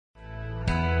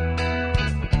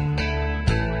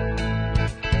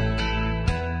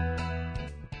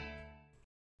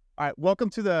All right, welcome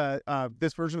to the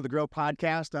this version of the Grow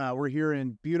podcast. We're here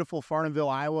in beautiful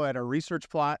Farnhamville, Iowa, at our research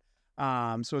plot.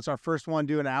 So it's our first one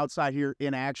doing it outside here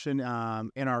in action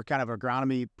in our kind of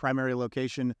agronomy primary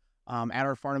location at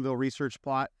our Farnhamville research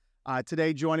plot.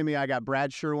 Today, joining me, I got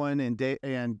Brad Sherwin and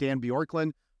Dan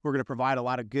Bjorklund, who are going to provide a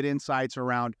lot of good insights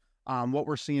around what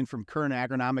we're seeing from current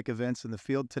agronomic events in the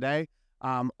field today.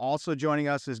 Also joining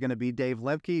us is going to be Dave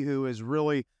Lemke, who is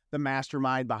really the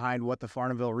mastermind behind what the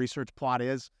Farnhamville research plot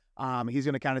is. He's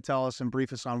going to kind of tell us and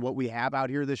brief us on what we have out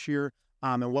here this year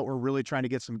and what we're really trying to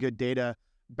get some good data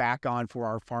back on for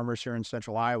our farmers here in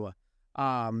central Iowa.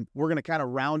 We're going to kind of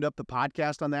round up the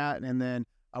podcast on that, and then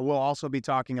we'll also be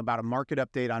talking about a market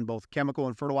update on both chemical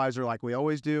and fertilizer like we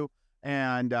always do,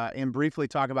 and briefly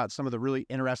talk about some of the really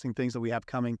interesting things that we have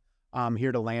coming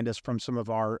here to land us from some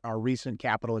of our recent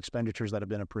capital expenditures that have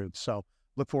been approved. So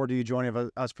look forward to you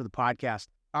joining us for the podcast.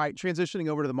 All right, transitioning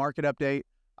over to the market update.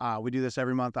 We do this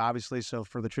every month, obviously. So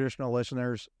for the traditional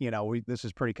listeners, this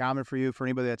is pretty common for you. For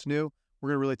anybody that's new, we're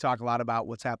going to really talk a lot about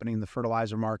what's happening in the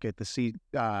fertilizer market, the seed,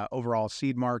 overall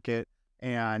seed market,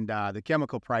 and the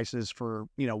chemical prices for,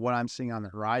 what I'm seeing on the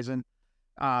horizon.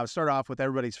 Start off with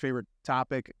everybody's favorite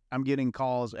topic. I'm getting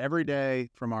calls every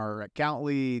day from our account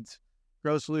leads,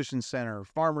 Grow Solutions Center,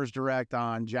 Farmers Direct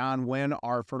on, John, when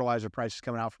are fertilizer prices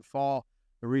coming out for fall?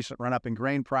 The recent run up in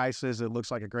grain prices, it looks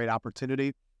like a great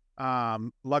opportunity.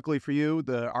 Luckily for you,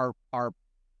 our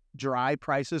dry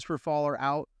prices for fall are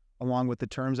out, along with the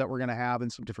terms that we're going to have in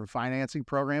some different financing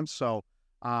programs. So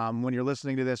when you're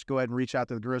listening to this, go ahead and reach out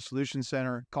to the Grow Solutions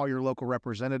Center, call your local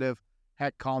representative.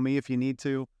 Heck, call me if you need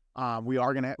to.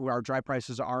 Our dry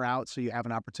prices are out, so you have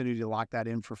an opportunity to lock that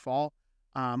in for fall.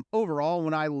 Overall,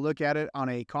 when I look at it on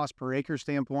a cost per acre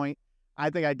standpoint,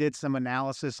 I think I did some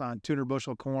analysis on 200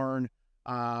 bushel corn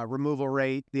removal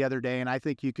rate the other day, and I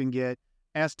think you can get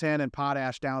S10 and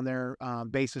potash down there,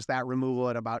 basis that removal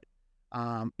at about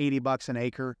 $80 an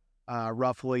acre,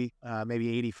 roughly,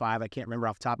 maybe 85. I can't remember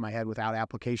off the top of my head without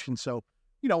application. So,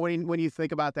 when you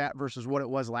think about that versus what it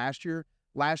was last year,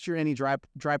 any dry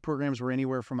programs were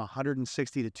anywhere from $160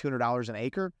 to $200 an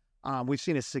acre. We've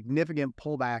seen a significant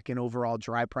pullback in overall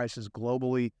dry prices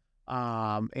globally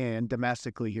and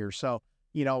domestically here. So,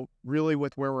 really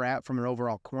with where we're at from an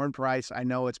overall corn price, I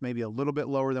know it's maybe a little bit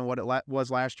lower than what it was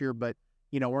last year, but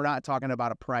we're not talking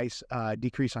about a price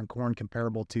decrease on corn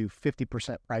comparable to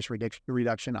 50% price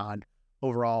reduction on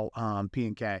overall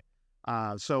P&K.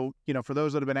 So, for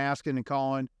those that have been asking and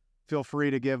calling, feel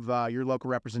free to give your local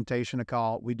representation a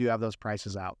call. We do have those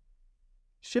prices out.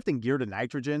 Shifting gear to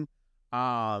nitrogen,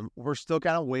 we're still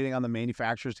kind of waiting on the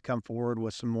manufacturers to come forward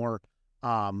with some more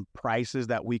prices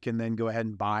that we can then go ahead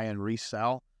and buy and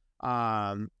resell.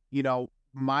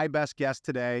 My best guess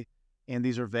today, and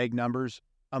these are vague numbers,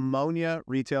 ammonia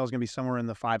retail is going to be somewhere in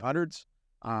the 500s.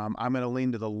 I'm going to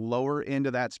lean to the lower end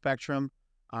of that spectrum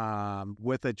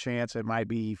with a chance it might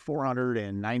be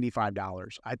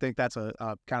 $495. I think that's a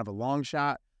kind of a long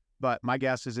shot, but my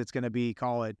guess is it's going to be,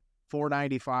 call it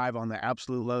 $495 on the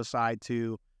absolute low side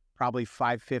to probably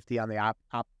 $550 on the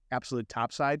absolute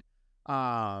top side.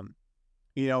 When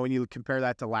you compare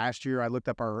that to last year, I looked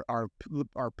up our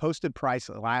posted price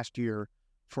last year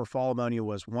for fall ammonia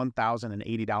was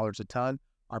 $1,080 a ton.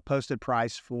 Our posted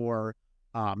price for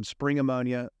spring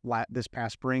ammonia this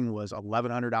past spring was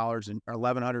 $1,100 or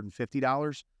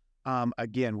 $1,150.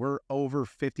 Again, we're over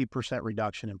 50%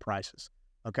 reduction in prices.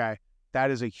 Okay,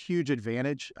 that is a huge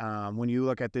advantage when you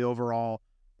look at the overall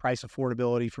price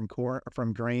affordability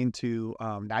from grain to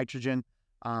nitrogen.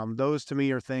 Those to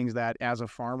me are things that, as a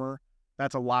farmer,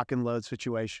 that's a lock and load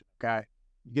situation. Okay,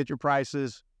 you get your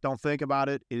prices. Don't think about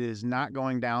it. It is not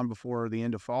going down before the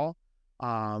end of fall.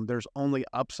 There's only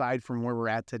upside from where we're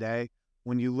at today.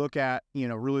 When you look at,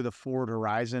 really the forward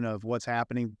horizon of what's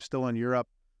happening still in Europe,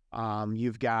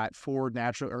 you've got forward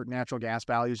natural gas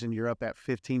values in Europe at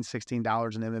 $15,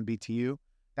 $16 an MMBTU.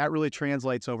 That really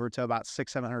translates over to about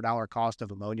 $600-$700 cost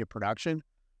of ammonia production.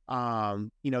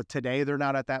 Today they're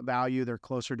not at that value. They're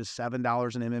closer to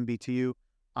 $7 an MMBTU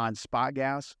on spot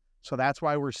gas. So that's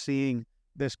why we're seeing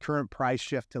this current price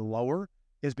shift to lower,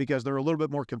 is because they're a little bit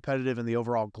more competitive in the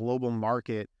overall global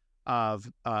market of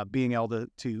being able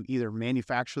to either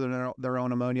manufacture their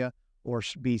own ammonia or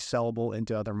be sellable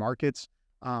into other markets.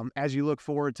 As you look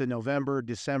forward to November,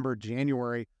 December,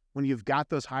 January, when you've got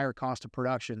those higher cost of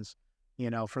productions,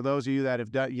 for those of you that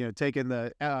have done, taken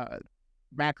the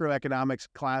macroeconomics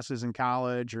classes in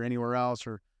college or anywhere else,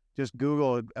 or just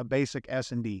Google a basic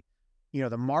S&D,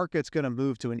 the market's going to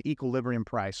move to an equilibrium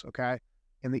price, okay?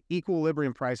 And the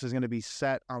equilibrium price is going to be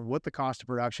set on what the cost of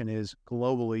production is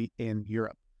globally in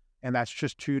Europe. And that's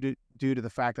just due to the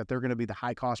fact that they're going to be the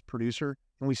high-cost producer,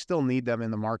 and we still need them in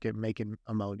the market making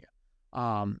ammonia.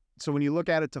 So when you look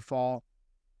at it to fall,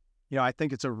 I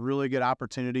think it's a really good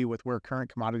opportunity with where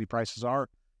current commodity prices are.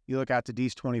 You look at the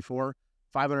D's 24,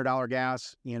 $500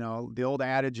 gas. The old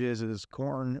adage is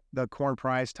the corn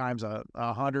price times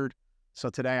 100. So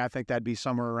today I think that'd be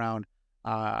somewhere around,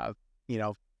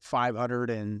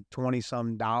 $520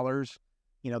 some dollars.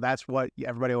 That's what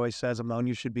everybody always says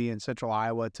ammonia should be in central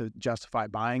Iowa to justify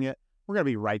buying it. We're going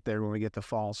to be right there when we get to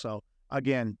fall. So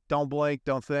again, don't blink,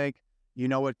 don't think. You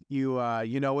know what you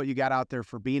got out there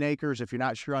for bean acres. If you're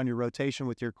not sure on your rotation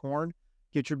with your corn,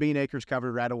 get your bean acres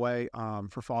covered right away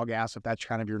for fall gas if that's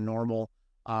kind of your normal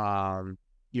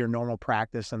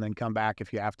practice, and then come back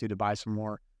if you have to buy some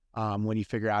more when you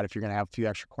figure out if you're going to have a few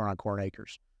extra corn on corn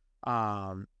acres.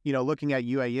 Looking at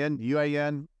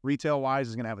UAN retail wise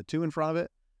is going to have a 2 in front of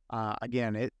it.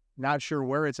 Again, not sure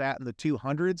where it's at in the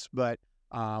 200s, but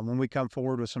when we come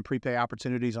forward with some prepay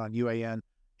opportunities on UAN,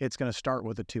 it's going to start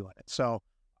with a 2 in it. So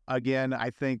again,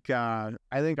 I think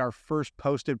our first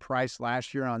posted price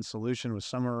last year on solution was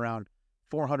somewhere around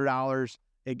 $400.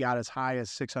 It got as high as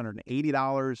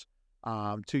 $680.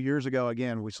 2 years ago,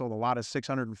 again, we sold a lot of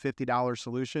 $650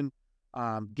 solution.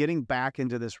 Getting back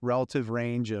into this relative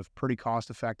range of pretty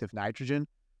cost-effective nitrogen.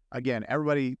 Again,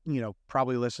 everybody,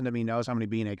 probably listen to me knows how many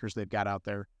bean acres they've got out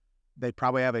there. They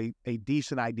probably have a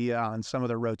decent idea on some of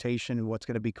their rotation and what's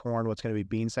going to be corn, what's going to be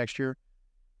beans next year.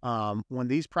 When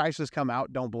these prices come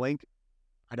out, don't blink.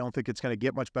 I don't think it's going to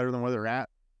get much better than where they're at.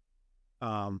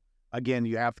 Again,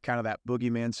 you have kind of that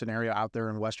boogeyman scenario out there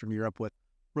in Western Europe with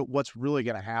what's really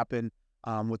going to happen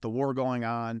with the war going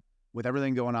on, with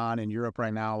everything going on in Europe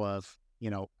right now of,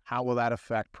 how will that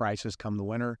affect prices come the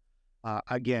winter?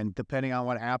 Again, depending on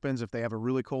what happens, if they have a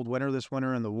really cold winter this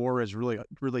winter and the war is really,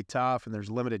 really tough and there's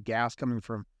limited gas coming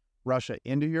from Russia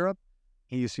into Europe,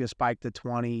 and you see a spike to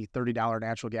 $20, $30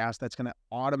 natural gas, that's going to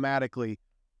automatically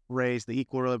raise the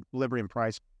equilibrium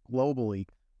price globally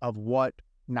of what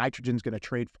nitrogen's going to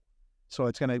trade for.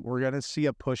 So we're going to see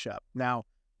a push up. Now,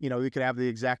 we could have the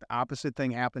exact opposite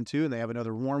thing happen too, and they have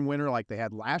another warm winter like they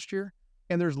had last year,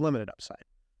 and there's limited upside.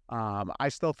 I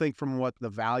still think from what the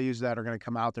values that are going to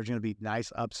come out, there's going to be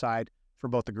nice upside for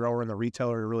both the grower and the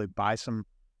retailer to really buy some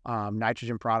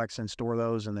nitrogen products and store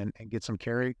those and get some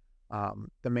carry.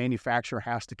 The manufacturer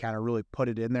has to kind of really put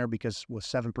it in there because with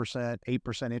 7%,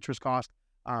 8% interest cost,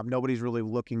 nobody's really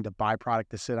looking to buy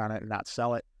product to sit on it and not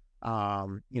sell it.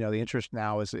 The interest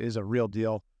now is a real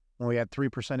deal. When we had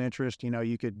 3% interest,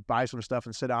 you could buy some stuff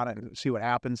and sit on it and see what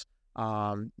happens.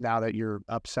 Now that you're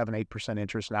up 7-8%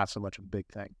 interest, not so much a big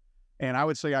thing. And I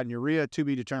would say on urea, to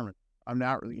be determined. I'm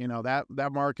not, that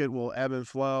market will ebb and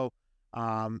flow.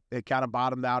 It kind of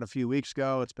bottomed out a few weeks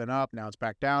ago. It's been up. Now it's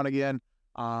back down again.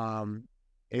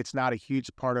 It's not a huge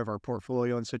part of our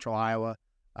portfolio in Central Iowa.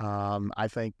 I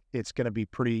think it's going to be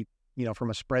pretty,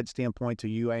 from a spread standpoint to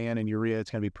UAN and urea,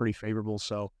 it's going to be pretty favorable.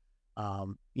 So,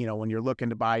 when you're looking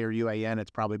to buy your UAN,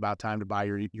 it's probably about time to buy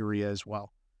your urea as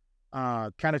well.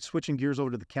 Kind of switching gears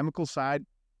over to the chemical side.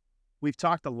 We've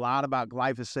talked a lot about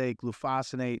glyphosate,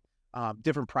 glufosinate,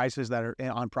 different prices that are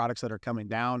on products that are coming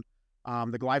down.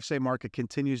 The glyphosate market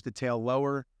continues to tail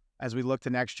lower as we look to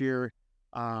next year.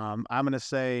 I'm going to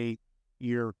say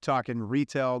you're talking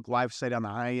retail glyphosate on the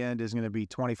high end is going to be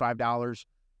 $25.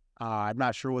 I'm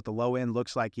not sure what the low end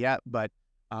looks like yet, but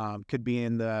could be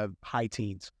in the high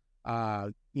teens.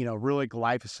 Really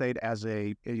glyphosate as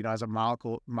a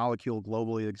molecule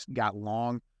globally, it's got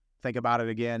long. Think about it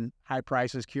again. High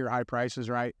prices cure high prices,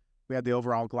 right? We had the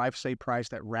overall glyphosate price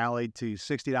that rallied to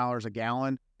 $60 a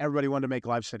gallon. Everybody wanted to make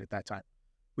glyphosate at that time.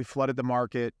 We flooded the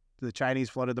market. The Chinese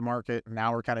flooded the market. And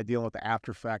now we're kind of dealing with the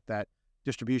after effect that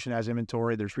distribution has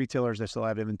inventory. There's retailers that still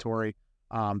have inventory.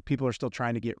 People are still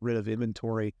trying to get rid of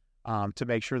inventory to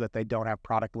make sure that they don't have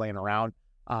product laying around.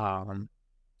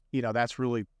 That's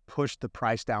really pushed the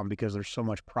price down because there's so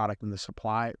much product in the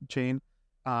supply chain.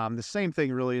 The same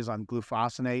thing really is on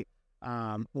glufosinate.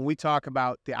 When we talk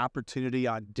about the opportunity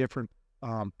on different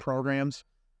programs,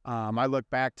 I look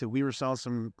back to we were selling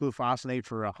some glufosinate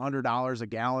for $100 a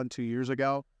gallon 2 years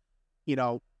ago.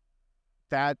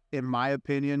 That, in my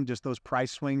opinion, just those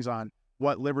price swings on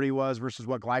what Liberty was versus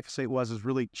what glyphosate was has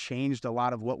really changed a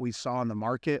lot of what we saw in the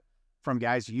market from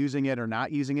guys using it or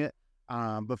not using it.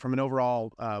 But from an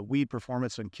overall weed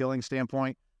performance and killing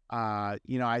standpoint,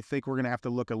 I think we're going to have to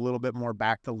look a little bit more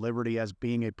back to Liberty as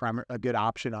being a good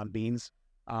option on beans,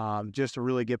 just to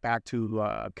really get back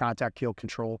to contact kill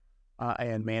control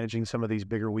and managing some of these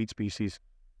bigger weed species.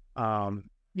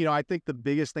 I think the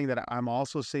biggest thing that I'm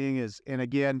also seeing is, and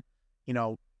again,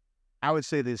 I would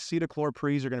say the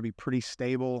acetylchloroprees are going to be pretty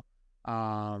stable.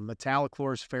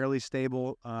 Metallochlor is fairly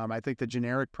stable. I think the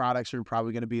generic products are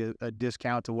probably going to be a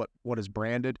discount to what is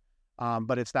branded,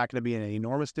 but it's not going to be an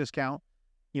enormous discount.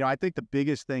 I think the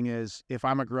biggest thing is if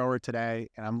I'm a grower today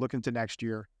and I'm looking to next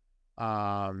year,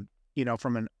 from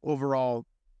an overall,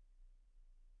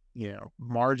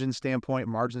 margin standpoint,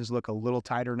 margins look a little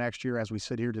tighter next year as we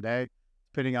sit here today,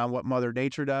 depending on what Mother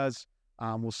Nature does.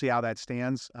 We'll see how that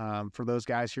stands for those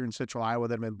guys here in Central Iowa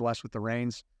that have been blessed with the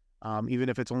rains. Even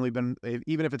if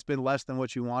it's been less than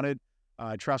what you wanted,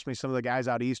 trust me, some of the guys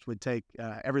out east would take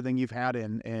everything you've had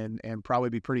and probably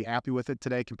be pretty happy with it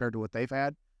today compared to what they've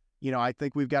had. I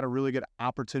think we've got a really good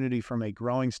opportunity from a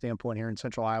growing standpoint here in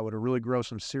Central Iowa to really grow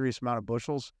some serious amount of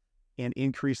bushels and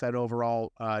increase that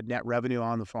overall net revenue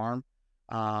on the farm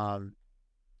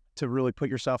to really put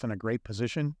yourself in a great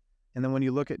position. And then when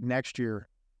you look at next year,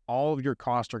 all of your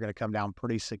costs are going to come down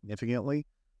pretty significantly.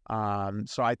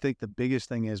 So I think the biggest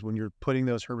thing is when you're putting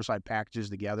those herbicide packages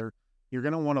together, you're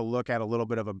going to want to look at a little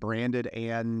bit of a branded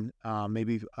and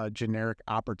maybe a generic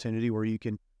opportunity where you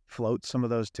can float some of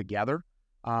those together.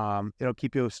 It'll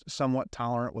keep you somewhat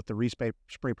tolerant with the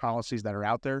spray policies that are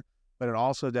out there. But it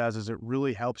also does is it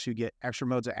really helps you get extra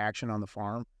modes of action on the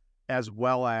farm as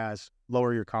well as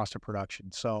lower your cost of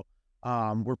production. So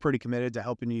we're pretty committed to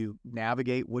helping you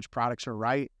navigate which products are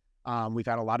right. We've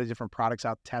had a lot of different products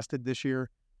out tested this year,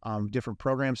 different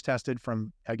programs tested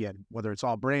from, again, whether it's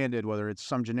all branded, whether it's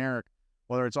some generic,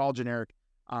 whether it's all generic.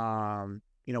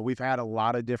 We've had a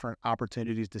lot of different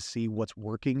opportunities to see what's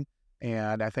working.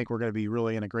 And I think we're going to be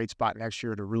really in a great spot next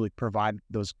year to really provide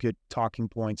those good talking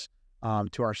points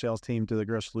to our sales team, to the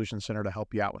Growth Solutions Center to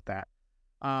help you out with that.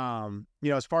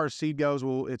 As far as seed goes,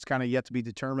 it's kind of yet to be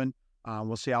determined.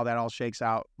 We'll see how that all shakes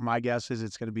out. My guess is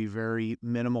it's going to be very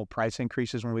minimal price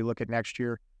increases when we look at next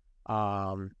year.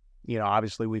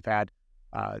 Obviously we've had,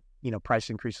 price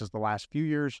increases the last few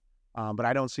years, but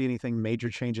I don't see anything major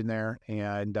changing there.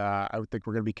 And I would think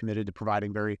we're going to be committed to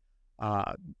providing very,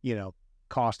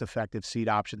 cost-effective seed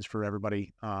options for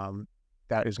everybody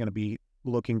that is going to be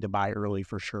looking to buy early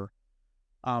for sure.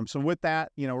 So with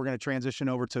that, we're going to transition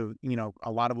over to,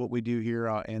 a lot of what we do here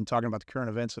and talking about the current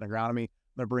events in agronomy.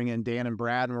 I'm going to bring in Dan and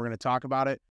Brad, and we're going to talk about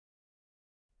it.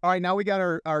 All right, now we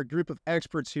got our group of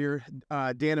experts here,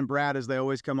 Dan and Brad, as they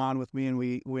always come on with me, and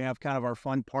we have kind of our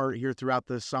fun part here throughout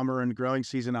the summer and growing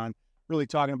season on really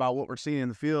talking about what we're seeing in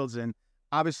the fields. And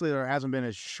obviously, there hasn't been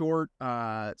a short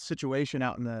situation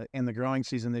out in the growing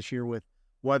season this year with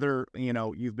whether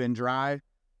you've been dry,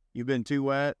 you've been too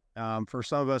wet. For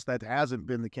some of us, that hasn't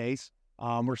been the case.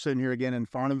 We're sitting here again in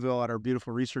Farnhamville at our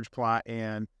beautiful research plot,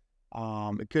 and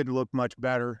it couldn't look much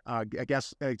better. I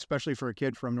guess, especially for a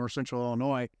kid from North Central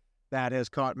Illinois that has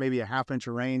caught maybe a half inch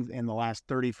of rain in the last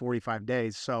 30, 45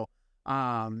 days. So,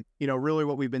 really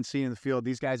what we've been seeing in the field,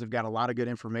 these guys have got a lot of good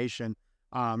information.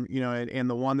 And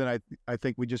the one that I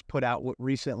think we just put out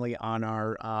recently on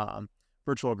our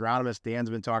virtual agronomist, Dan's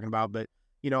been talking about, but,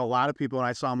 a lot of people, and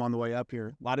I saw them on the way up here,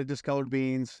 a lot of discolored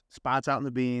beans, spots out in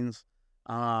the beans,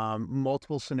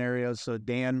 multiple scenarios. So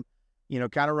Dan,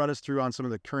 kind of run us through on some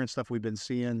of the current stuff we've been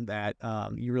seeing that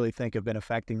you really think have been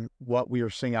affecting what we are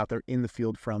seeing out there in the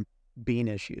field from bean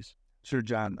issues. Sure,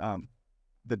 John.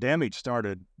 The damage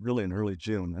started really in early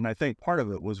June, and I think part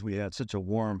of it was we had such a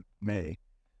warm May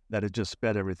that it just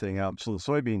sped everything up. So the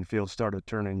soybean field started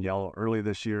turning yellow early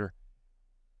this year.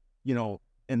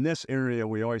 In this area,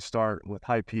 we always start with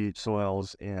high pH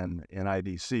soils and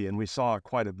IDC, and we saw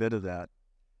quite a bit of that.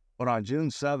 But on June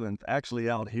 7th, actually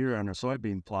out here on our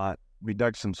soybean plot, we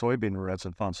dug some soybean roots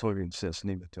and found soybean cysts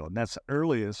nematode. And that's the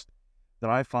earliest that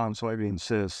I found soybean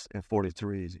cysts in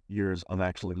 43 years of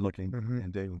actually looking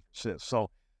and digging cysts. So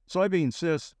soybean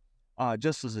cysts,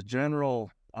 just as a general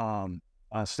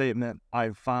statement,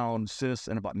 I've found cysts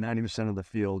in about 90% of the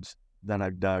fields that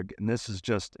I've dug. And this is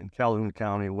just in Calhoun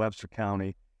County, Webster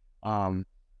County,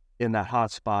 in that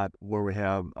hot spot where we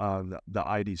have the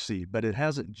IDC. But it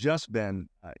hasn't just been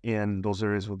in those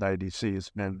areas with IDC. It's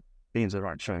been beans that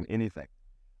aren't showing anything.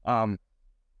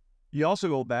 You also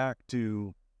go back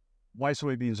to why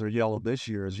soybeans are yellow this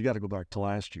year is you got to go back to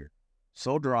last year.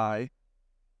 So dry,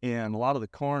 and a lot of the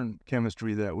corn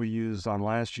chemistry that we used on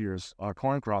last year's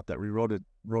corn crop that we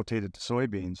rotated to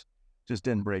soybeans just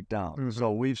didn't break down.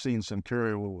 So we've seen some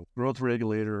carryover with growth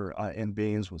regulator in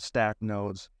beans with stacked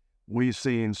nodes. We've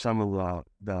seen some of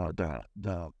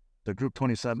the group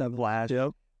 27 flash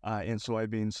in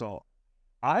soybeans. So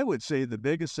I would say the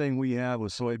biggest thing we have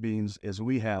with soybeans is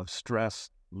we have stress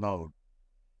load.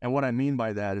 And what I mean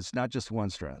by that is not just one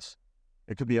stress.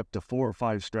 It could be up to 4 or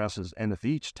 5 stresses. And if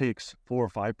each takes 4 or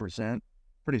 5%,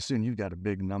 pretty soon you've got a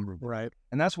big number. Right.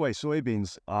 And that's why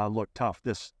soybeans look tough.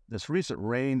 This recent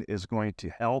rain is going to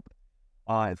help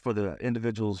for the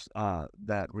individuals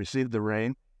that received the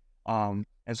rain. And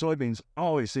soybeans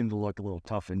always seem to look a little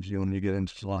tough in June. You get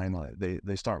into July and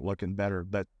they start looking better.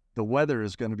 But the weather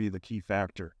is going to be the key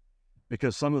factor,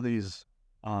 because some of these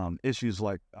issues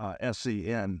like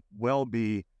SCN will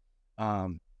be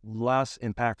less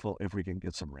impactful if we can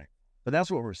get some rain. But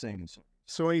that's what we're seeing.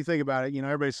 So when you think about it,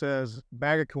 everybody says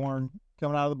bag of corn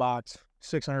coming out of the box,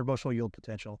 600 bushel yield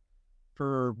potential.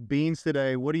 For beans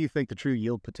today, what do you think the true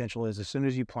yield potential is as soon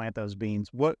as you plant those beans?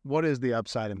 What is the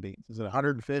upside in beans? Is it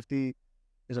 150?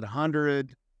 Is it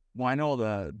 100? Well, I know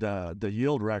the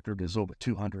yield record is over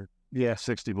 200. Yeah.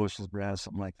 60 bushels per hour,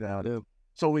 something like that. Yeah.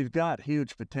 So we've got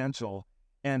huge potential.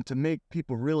 And to make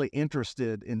people really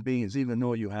interested in beans, even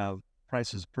though you have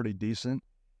prices pretty decent,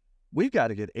 we've got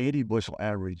to get 80 bushel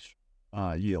average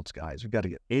yields, guys. We've got to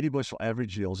get 80 bushel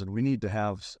average yields, and we need to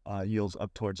have yields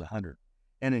up towards 100.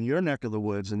 And in your neck of the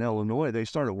woods in Illinois, they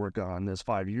started working on this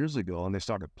 5 years ago, and they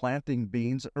started planting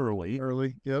beans early.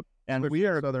 Yep. And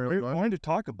we're going to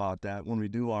talk about that when we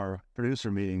do our producer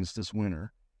meetings this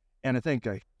winter. And I think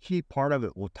a key part of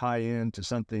it will tie into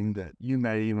something that you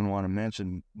may even want to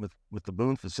mention with the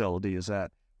Boone facility, is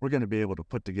that we're going to be able to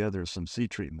put together some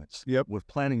seed treatments with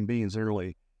planting beans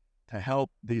early to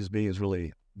help these beans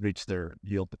really reach their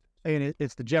yield. And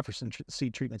it's the Jefferson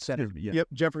Seed Treatment Center. Yeah. Yep,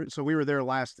 Jefferson. So we were there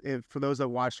for those that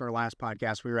watched our last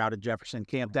podcast, we were out at Jefferson,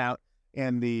 camped out,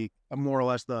 and the more or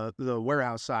less the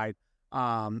warehouse side. It's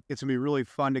going to be really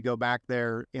fun to go back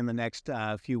there in the next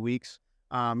few weeks.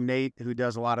 Nate, who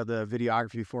does a lot of the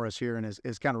videography for us here and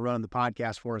is kind of running the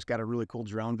podcast for us, got a really cool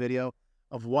drone video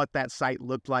of what that site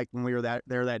looked like when we were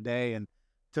there that day. And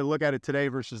to look at it today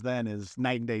versus then is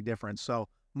night and day difference. So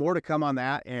more to come on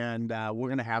that. And we're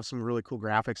going to have some really cool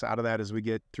graphics out of that as we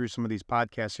get through some of these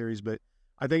podcast series. But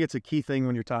I think it's a key thing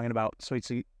when you're talking about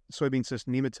soybean cyst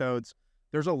nematodes.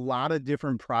 There's a lot of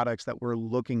different products that we're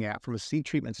looking at from a seed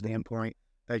treatment standpoint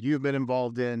that you've been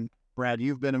involved in. Brad,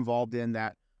 you've been involved in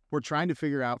that. We're trying to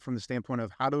figure out from the standpoint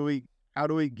of how do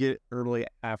we get early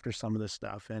after some of this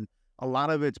stuff. And a lot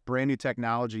of it's brand new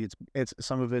technology. It's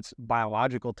some of it's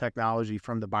biological technology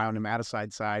from the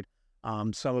bionematicide side.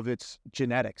 Some of it's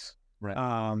genetics. Right.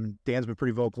 Dan's been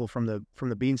pretty vocal from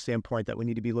the bean standpoint that we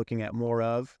need to be looking at more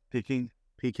of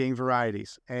Peking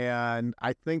varieties. And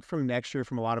I think from next year,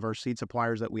 from a lot of our seed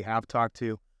suppliers that we have talked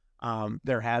to,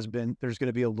 there's going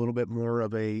to be a little bit more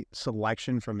of a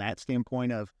selection from that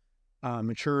standpoint of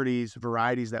maturities,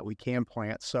 varieties that we can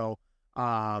plant. So,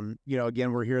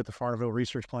 again, we're here at the Farnhamville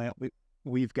Research Plant.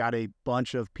 We've got a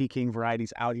bunch of Peking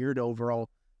varieties out here to overall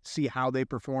see how they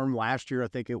perform. Last year, I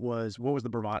think what was the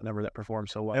Brevant number that performed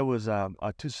so well? It was a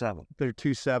 2.7. Their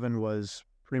 2.7 was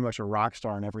pretty much a rock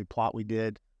star in every plot we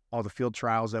did, all the field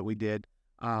trials that we did,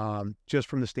 just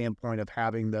from the standpoint of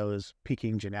having those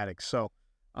Peking genetics. So,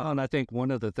 and I think one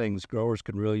of the things growers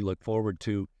can really look forward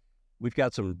to, we've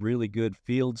got some really good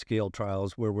field scale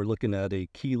trials where we're looking at a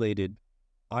chelated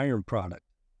iron product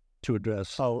to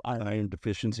address iron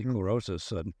deficiency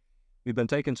chlorosis. And we've been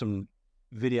taking some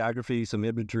videography, some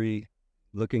imagery,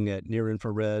 looking at near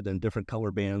infrared and different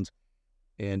color bands.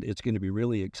 And it's going to be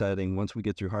really exciting once we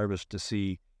get through harvest to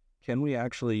see, can we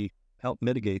actually help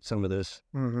mitigate some of this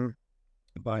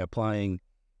by applying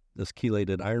this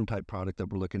chelated iron type product that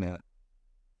we're looking at.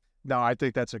 No, I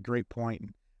think that's a great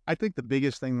point. I think the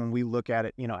biggest thing when we look at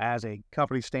it, as a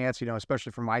company stance,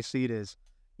 especially for my seed is,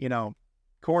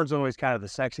 corn's always kind of the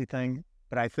sexy thing.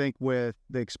 But I think with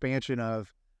the expansion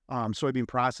of soybean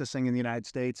processing in the United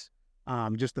States,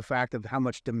 just the fact of how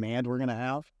much demand we're going to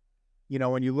have,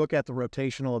 when you look at the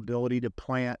rotational ability to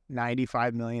plant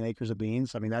 95 million acres of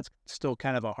beans, I mean, that's still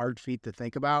kind of a hard feat to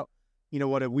think about.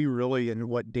 What we really, and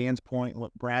what Dan's point,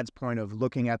 what Brad's point of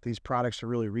looking at these products to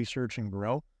really research and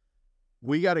grow,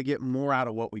 we got to get more out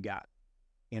of what we got.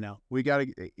 We got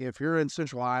to, if you're in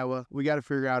central Iowa, we got to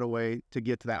figure out a way to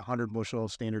get to that 100 bushel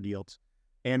standard yields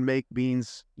and make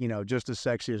beans, just as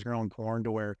sexy as growing corn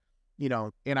to where,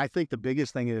 and I think the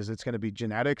biggest thing is it's going to be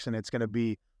genetics and it's going to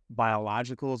be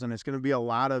biologicals and it's going to be a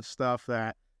lot of stuff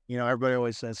that, everybody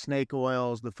always says snake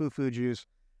oils, the foo-foo juice.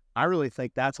 I really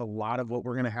think that's a lot of what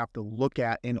we're going to have to look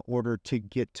at in order to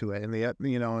get to it. And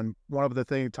and one of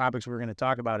the topics we're going to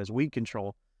talk about is weed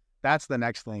control. That's the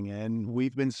next thing. And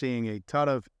we've been seeing a ton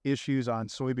of issues on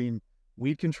soybean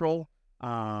weed control,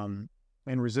 and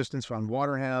resistance on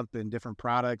water hemp and different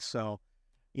products. So,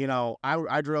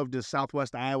 I drove to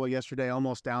Southwest Iowa yesterday,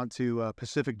 almost down to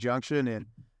Pacific Junction. And,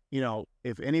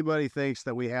 if anybody thinks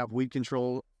that we have weed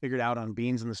control figured out on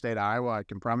beans in the state of Iowa, I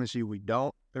can promise you we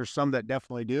don't. There's some that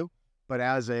definitely do, but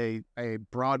as a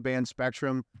broadband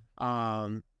spectrum,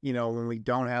 when we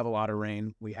don't have a lot of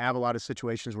rain, we have a lot of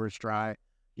situations where it's dry.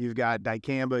 You've got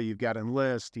dicamba, you've got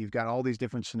enlist, you've got all these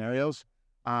different scenarios.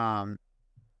 I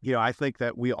think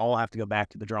that we all have to go back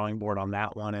to the drawing board on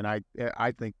that one. And I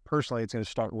think personally it's going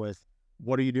to start with,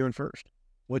 what are you doing first?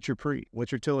 What's your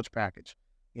what's your tillage package?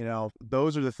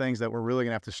 Those are the things that we're really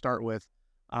going to have to start with,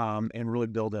 and really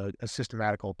build a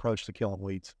systematical approach to killing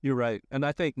weeds. You're right. And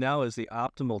I think now is the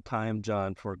optimal time,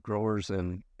 John, for growers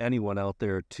and anyone out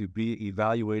there to be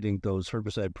evaluating those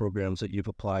herbicide programs that you've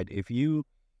applied. If you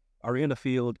are in a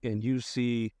field and you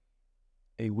see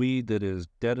a weed that is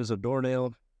dead as a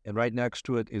doornail, and right next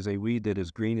to it is a weed that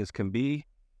is green as can be,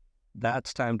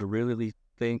 that's time to really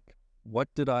think, what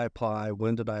did I apply?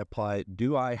 When did I apply it?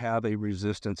 Do I have a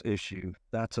resistance issue?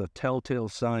 That's a telltale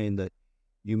sign that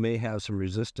you may have some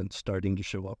resistance starting to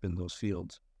show up in those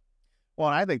fields. Well,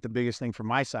 and I think the biggest thing from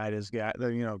my side is, kind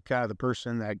of the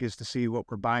person that gets to see what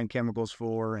we're buying chemicals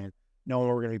for and knowing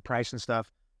what we're going to be pricing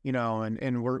stuff. We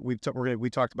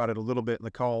talked about it a little bit in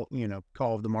the call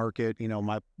of the market.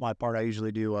 My part I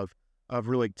usually do of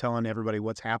really telling everybody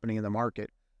what's happening in the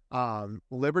market.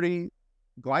 Liberty,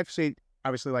 glyphosate,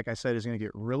 obviously, like I said, is going to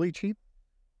get really cheap.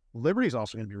 Liberty is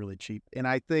also going to be really cheap. And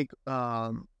I think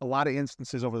a lot of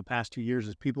instances over the past 2 years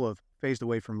is people have phased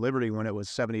away from Liberty when it was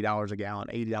 $70 a gallon,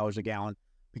 $80 a gallon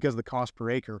because of the cost per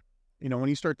acre. When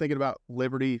you start thinking about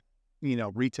Liberty,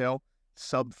 retail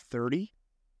sub 30,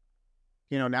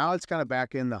 now it's kind of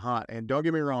back in the hunt. And don't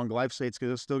get me wrong, glyphosate's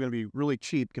still going to be really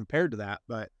cheap compared to that.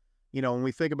 But, when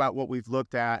we think about what we've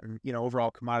looked at and,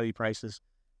 overall commodity prices,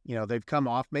 they've come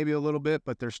off maybe a little bit,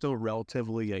 but they're still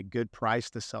relatively a good price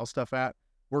to sell stuff at.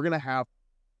 We're going to have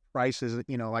prices,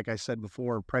 like I said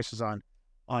before, prices on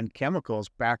chemicals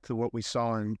back to what we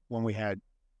saw when we had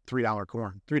 $3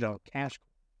 corn, $3 cash corn.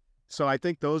 So I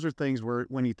think those are things where,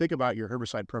 when you think about your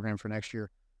herbicide program for next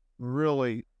year,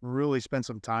 really, really spend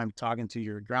some time talking to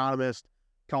your agronomist,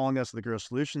 calling us at the Grow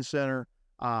Solutions Center,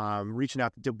 reaching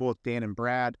out to both Dan and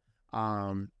Brad.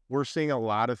 We're seeing a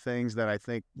lot of things that I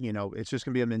think, it's just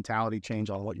going to be a mentality change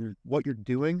on what you're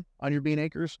doing on your bean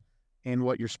acres and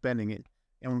what you're spending it.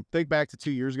 And think back to 2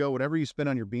 years ago, whatever you spent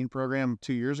on your bean program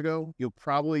 2 years ago, you'll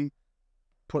probably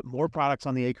put more products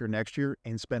on the acre next year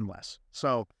and spend less.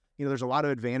 So, there's a lot of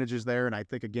advantages there. And I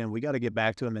think, again, we got to get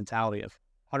back to a mentality of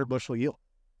 100 bushel yield.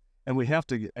 And we have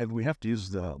to use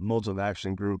the modes of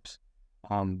action groups.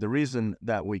 The reason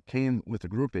that we came with the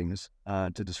groupings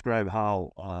to describe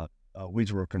how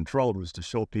weeds were controlled was to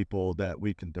show people that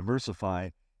we can diversify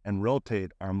and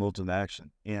rotate our modes of action.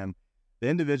 And the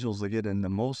individuals that get in the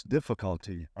most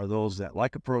difficulty are those that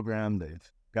like a program,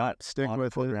 they've got stick on with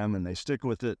a program, and they stick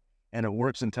with it, and it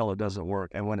works until it doesn't work.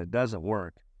 And when it doesn't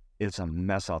work, it's a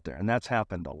mess out there. And that's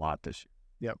happened a lot this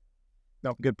year. Yep.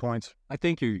 No, good points. I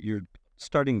think you're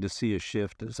starting to see a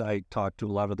shift as I talk to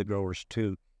a lot of the growers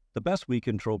too. The best weed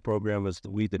control program is the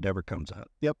weed that never comes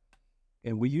out. Yep.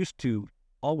 And we used to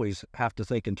always have to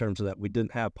think in terms of that. We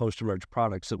didn't have post-emerge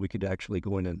products that we could actually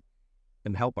go in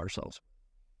and help ourselves.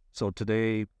 So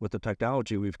today, with the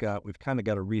technology we've kind of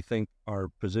got to rethink our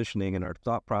positioning and our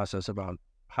thought process about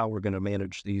how we're going to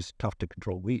manage these tough to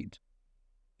control weeds.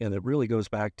 And it really goes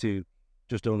back to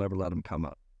just don't ever let them come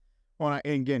up. Well,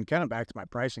 and again, kind of back to my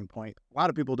pricing point, a lot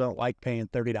of people don't like paying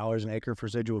 $30 an acre for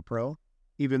Zidua Pro,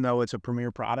 even though it's a premier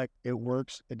product. It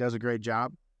works. It does a great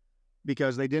job,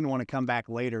 because they didn't want to come back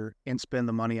later and spend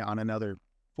the money on another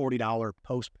 $40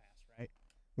 post pass, right?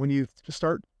 When you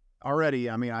start already,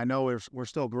 I know we're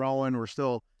still growing. We're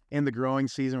still in the growing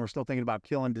season. We're still thinking about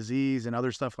killing disease and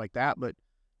other stuff like that. But,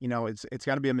 it's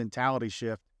got to be a mentality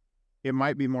shift. It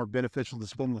might be more beneficial to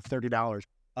spend the $30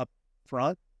 up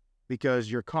front,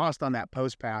 because your cost on that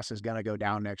post pass is going to go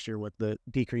down next year with the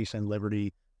decrease in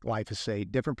Liberty,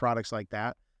 glyphosate, different products like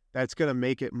that. That's going to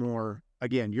make it more,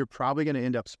 again, you're probably going to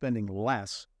end up spending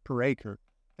less per acre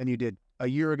than you did a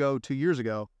year ago, 2 years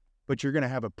ago, but you're going to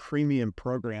have a premium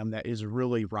program that is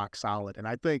really rock solid. And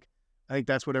I think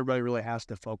that's what everybody really has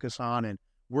to focus on. And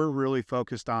we're really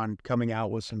focused on coming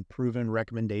out with some proven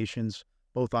recommendations,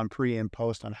 both on pre and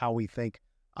post, on how we think,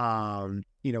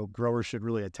 growers should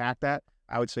really attack that.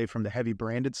 I would say from the heavy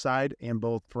branded side, and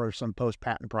both for some post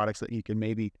patent products that you can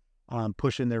maybe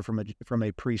push in there from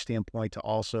a pre standpoint to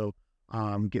also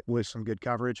get with some good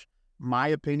coverage. My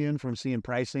opinion, from seeing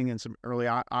pricing and some early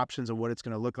options of what it's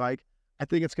going to look like, I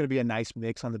think it's going to be a nice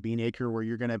mix on the bean acre, where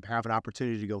you're going to have an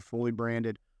opportunity to go fully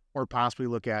branded, or possibly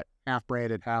look at half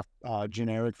branded, half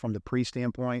generic from the pre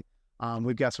standpoint.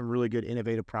 We've got some really good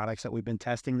innovative products that we've been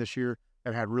testing this year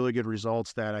that had really good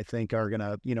results that I think are going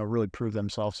to, really prove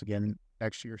themselves again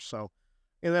next year. So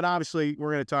And then obviously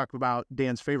we're going to talk about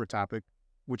Dan's favorite topic,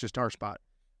 which is tar spot.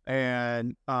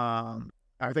 And I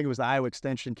think it was the Iowa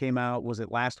Extension came out, was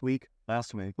it last week?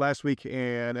 Last week. Last week,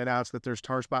 and announced that there's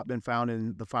tar spot been found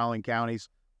in the following counties: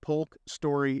 Polk,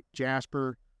 Story,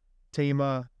 Jasper,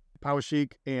 Tama,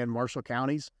 Poweshiek, and Marshall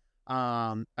counties.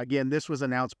 Again, this was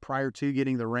announced prior to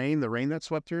getting the rain that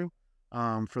swept through.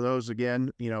 For those,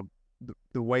 again,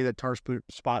 the way that tar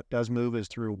spot does move is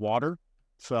through water.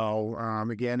 So,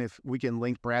 again, if we can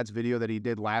link Brad's video that he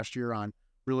did last year on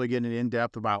really getting in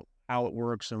depth about how it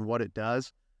works and what it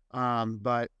does.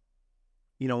 But,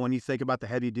 when you think about the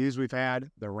heavy dews we've had,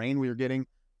 the rain we were getting,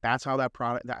 that's how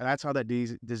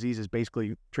that disease is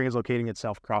basically translocating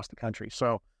itself across the country.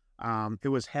 So, it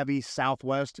was heavy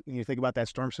southwest. When you think about that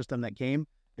storm system that came,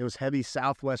 it was heavy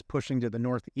southwest pushing to the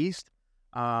northeast.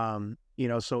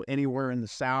 So anywhere in the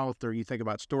south, or you think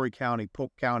about Story County,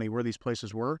 Polk County, where these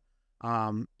places were,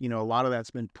 a lot of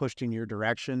that's been pushed in your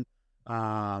direction.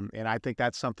 And I think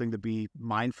that's something to be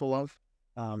mindful of.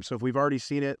 So if we've already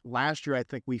seen it last year, I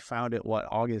think we found it,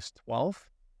 August 12th.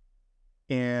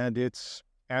 And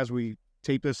as we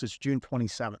tape this, it's June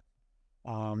 27th.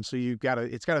 So it's got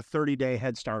a 30-day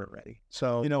head start already.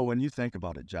 So, when you think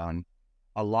about it, John,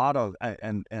 a lot of,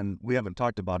 and we haven't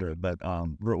talked about it, but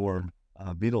rootworm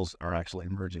beetles are actually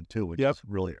emerging too, which is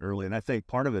really early. And I think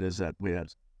part of it is that we had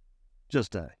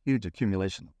just a huge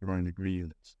accumulation of growing degree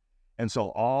units. And so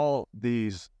all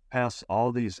these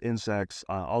insects,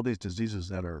 all these diseases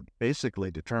that are basically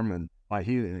determined by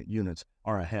heat units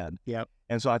are ahead. Yep.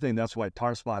 And so I think that's why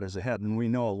tar spot is ahead. And we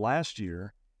know last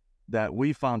year that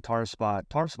we found tar spot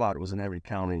was in every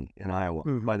county in Iowa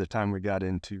by the time we got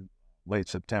into late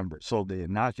September. So the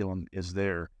inoculum is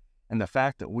there. And the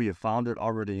fact that we have found it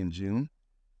already in June,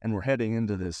 and we're heading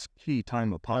into this key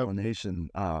time of pollination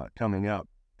coming up,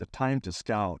 the time to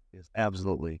scout is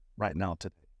absolutely right now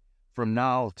today. From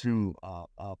now to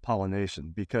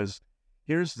pollination, because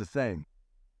here's the thing.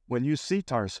 When you see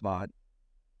tar spot,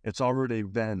 it's already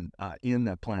been in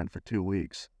that plant for 2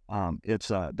 weeks. It's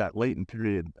that latent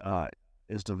period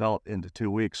is developed into 2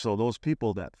 weeks. So those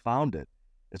people that found it,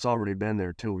 it's already been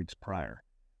there 2 weeks prior.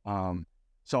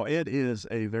 So it is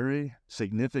a very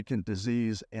significant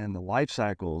disease, and the life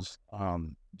cycles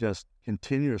just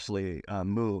continuously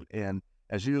move. And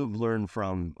as you've learned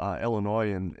from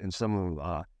Illinois and some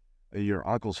of your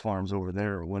uncle's farms over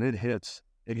there, when it hits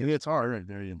hard.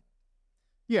 Very.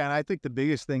 Yeah, and I think the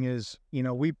biggest thing is,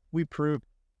 we proved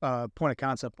point of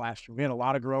concept last year. We had a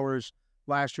lot of growers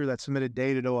last year that submitted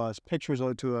data to us, pictures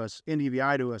to us,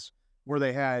 NDVI to us, where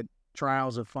they had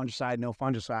trials of fungicide, no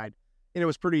fungicide. And it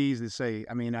was pretty easy to say.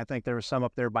 I mean, I think there was some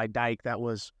up there by Dyke that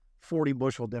was 40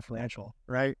 bushel differential,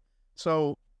 right?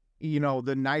 So,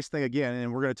 the nice thing again,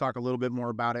 and we're going to talk a little bit more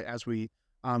about it as we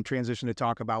transition to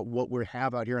talk about what we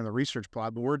have out here in the research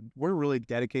plot, but we're really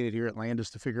dedicated here at Landis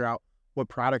to figure out what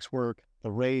products work,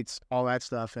 the rates, all that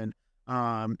stuff. And,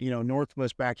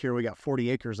 Northwest back here, we got 40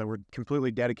 acres that we're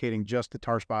completely dedicating just to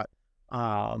tar spot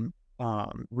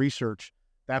research.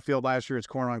 That field last year, it's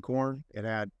corn on corn. It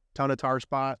had a ton of tar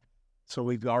spot. So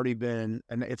we've already and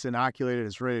it's inoculated,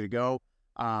 it's ready to go.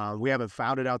 We haven't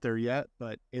found it out there yet,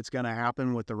 but it's going to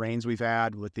happen with the rains we've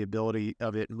had, with the ability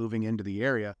of it moving into the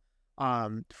area.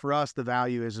 For us, the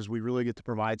value is we really get to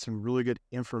provide some really good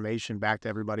information back to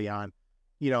everybody on,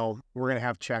 we're going to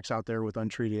have checks out there with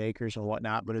untreated acres and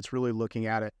whatnot, but it's really looking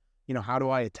at it, how do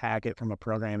I attack it from a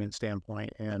programming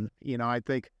standpoint? And, I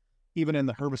think even in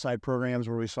the herbicide programs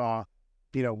where we saw,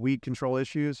 weed control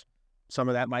issues, some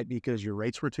of that might be because your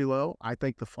rates were too low. I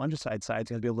think the fungicide side is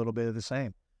going to be a little bit of the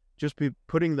same. Just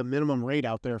putting the minimum rate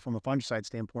out there from a fungicide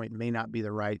standpoint may not be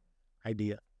the right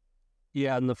idea.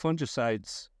 Yeah, and the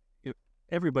fungicides,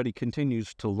 everybody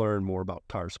continues to learn more about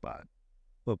tar spot.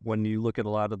 But when you look at a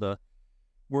lot of the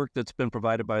work that's been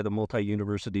provided by the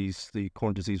multi-universities, the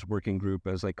Corn Disease Working Group,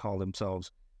 as they call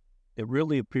themselves, it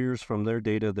really appears from their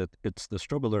data that it's the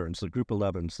strobilurins, the group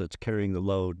 11s, that's carrying the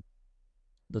load,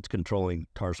 that's controlling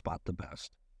tar spot the best.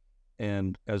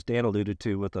 And as Dan alluded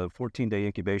to, with a 14-day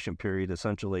incubation period,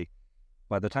 essentially,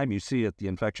 by the time you see it, the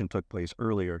infection took place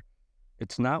earlier.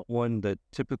 It's not one that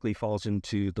typically falls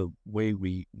into the way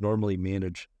we normally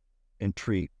manage and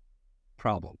treat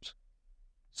problems.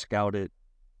 Scout it,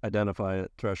 identify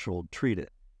it, threshold, treat it.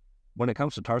 When it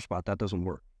comes to tar spot, that doesn't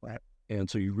work. Right. And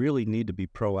so you really need to be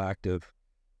proactive.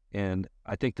 And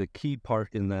I think the key part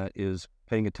in that is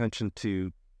paying attention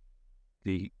to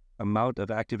the amount of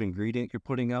active ingredient you're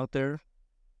putting out there.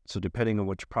 So depending on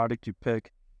which product you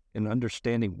pick, and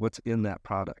understanding what's in that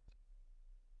product.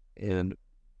 And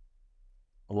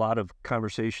a lot of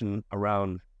conversation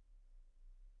around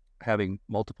having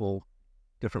multiple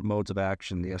different modes of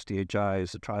action, the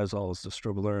SDHIs, the triazoles, the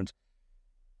strobilurins,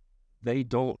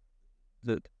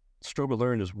 the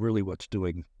strobilurin is really what's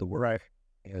doing the work. Right.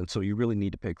 And so you really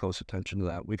need to pay close attention to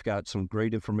that. We've got some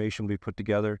great information we put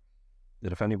together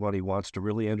that if anybody wants to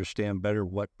really understand better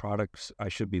what products I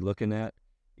should be looking at,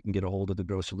 you can get a hold of the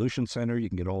Grow Solution Center. You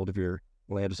can get a hold of your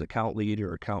Landis account lead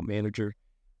or account manager.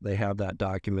 They have that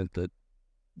document that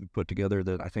we put together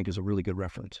that I think is a really good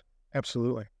reference.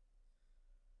 Absolutely.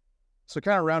 So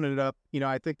kind of rounding it up,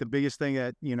 I think the biggest thing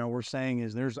that, we're saying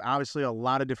is there's obviously a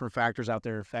lot of different factors out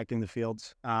there affecting the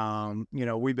fields.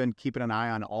 We've been keeping an eye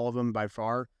on all of them by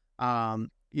far.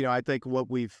 I think what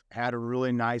we've had a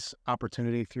really nice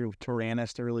opportunity through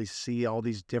Taranis to really see all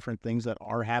these different things that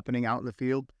are happening out in the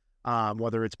field,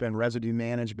 whether it's been residue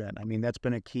management. I mean, that's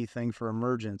been a key thing for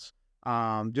emergence.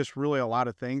 Just really a lot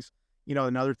of things.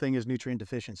 Another thing is nutrient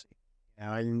deficiency.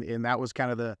 And that was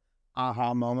kind of the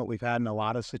aha moment we've had in a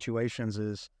lot of situations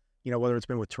is, whether it's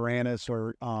been with Taranis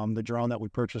or the drone that we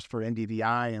purchased for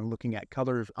NDVI and looking at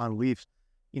color on leaves.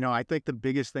 I think the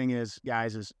biggest thing is,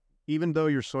 guys, is even though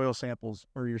your soil samples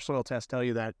or your soil tests tell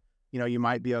you that, you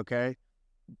might be okay.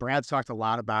 Brad's talked a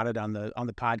lot about it on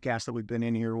the podcast that we've been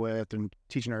in here with and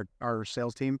teaching our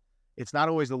sales team. It's not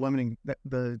always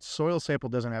the soil sample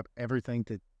doesn't have everything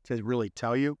to really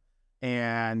tell you.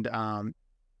 And,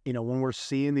 when we're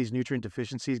seeing these nutrient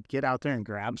deficiencies, get out there and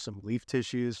grab some leaf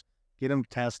tissues, get them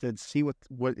tested, see what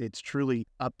it's truly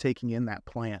uptaking in that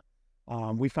plant.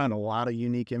 We found a lot of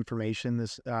unique information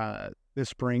this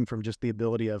spring from just the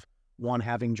ability of one,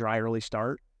 having dry early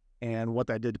start and what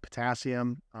that did to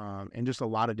potassium, and just a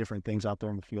lot of different things out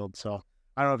there in the field. So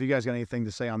I don't know if you guys got anything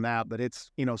to say on that, but it's,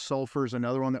 sulfur is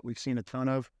another one that we've seen a ton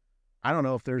of. I don't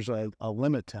know if there's a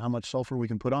limit to how much sulfur we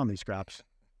can put on these crops.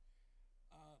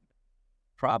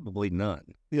 Probably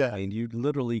none. Yeah. I mean, you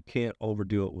literally can't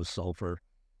overdo it with sulfur.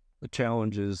 The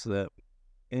challenge is that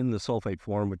in the sulfate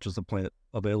form, which is the plant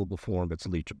available form, it's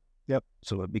leachable. Yep.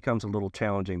 So it becomes a little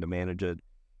challenging to manage it.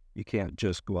 You can't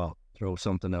just go out, throw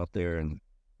something out there and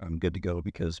I'm good to go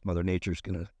because Mother Nature's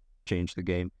going to change the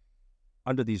game.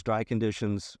 Under these dry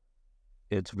conditions,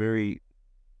 it's very,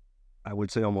 I would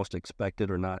say almost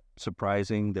expected or not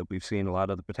surprising that we've seen a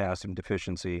lot of the potassium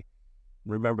deficiency.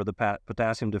 Remember, the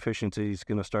potassium deficiency is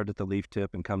going to start at the leaf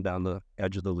tip and come down the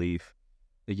edge of the leaf,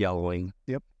 the yellowing.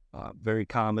 Yep. Very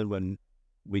common when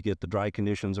we get the dry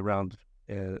conditions around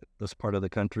this part of the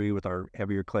country with our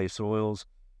heavier clay soils.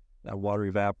 That water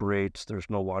evaporates. There's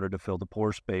no water to fill the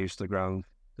pore space. The ground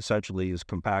essentially is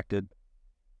compacted.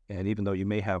 And even though you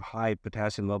may have high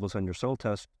potassium levels on your soil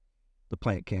test, the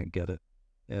plant can't get it.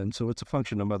 And so it's a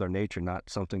function of Mother Nature, not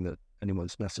something that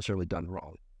anyone's necessarily done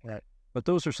wrong. Right. But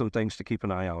those are some things to keep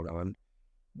an eye out on.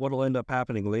 What'll end up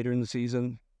happening later in the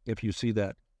season, if you see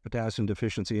that potassium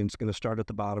deficiency and it's going to start at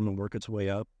the bottom and work its way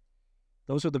up,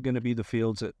 those are going to be the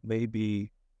fields that may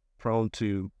be prone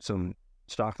to some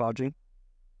stalk lodging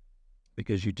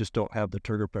because you just don't have the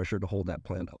turgor pressure to hold that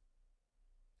plant up.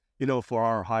 For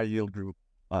our high yield group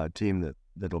team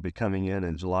that'll be coming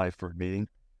in July for a meeting,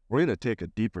 we're going to take a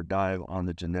deeper dive on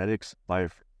the genetics by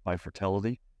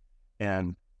fertility.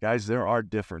 And guys, there are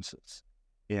differences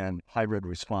in hybrid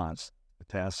response to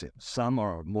potassium. Some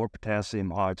are more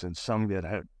potassium odds and some get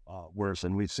worse.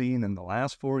 And we've seen in the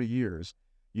last 40 years,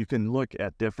 you can look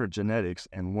at different genetics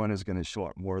and one is going to show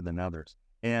up more than others.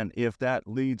 And if that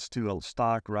leads to a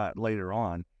stock rot later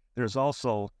on, there's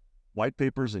also white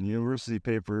papers and university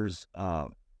papers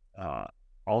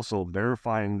also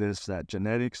verifying that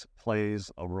genetics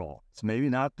plays a role. It's maybe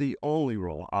not the only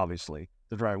role, obviously,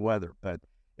 the dry weather, but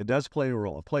it does play a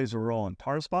role. It plays a role on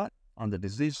tar spot on the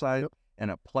disease side, yep, and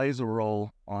it plays a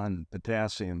role on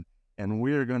potassium. And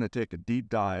we're going to take a deep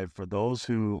dive for those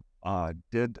who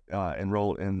did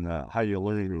enroll in the high yield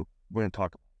living group. We're going to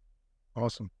talk.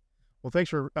 Awesome. Well,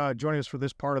 thanks for joining us for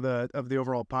this part of the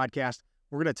overall podcast.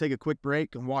 We're going to take a quick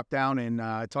break and walk down and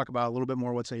talk about a little bit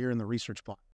more what's here in the research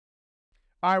plot.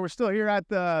 All right, we're still here at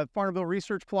the Farnhamville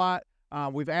research plot.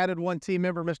 We've added one team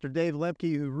member, Mr. Dave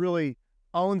Lemke, who really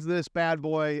owns this bad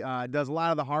boy, does a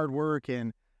lot of the hard work.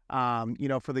 And,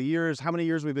 for the years, how many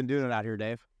years we've been doing it out here,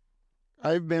 Dave?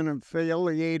 I've been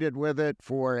affiliated with it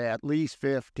for at least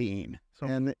 15,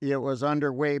 and it was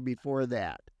underway before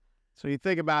that. So you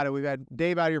think about it, we've had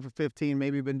Dave out here for 15,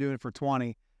 maybe we've been doing it for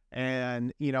 20.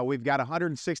 And, we've got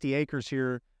 160 acres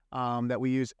here that we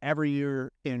use every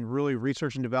year in really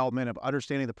research and development of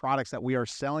understanding the products that we are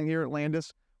selling here at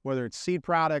Landis, whether it's seed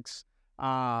products,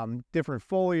 different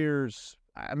foliars.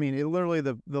 I mean, it literally,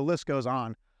 the list goes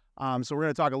on. So we're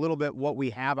going to talk a little bit what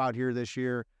we have out here this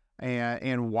year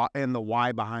and the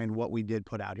why behind what we did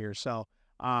put out here. So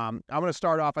I'm going to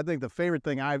start off. I think the favorite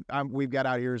thing we've got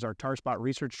out here is our tar spot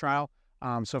research trial.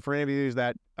 So for any of you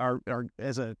that are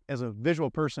as a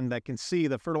visual person that can see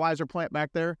the fertilizer plant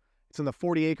back there, it's in the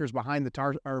 40 acres behind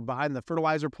the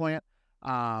fertilizer plant.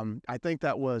 I think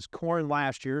that was corn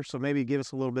last year. So maybe give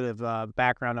us a little bit of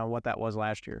background on what that was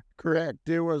last year. Correct.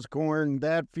 It was corn.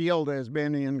 That field has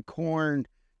been in corn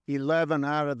 11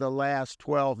 out of the last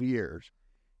 12 years.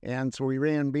 And so we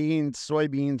ran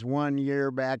soybeans 1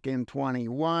 year back in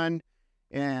 21.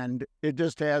 And it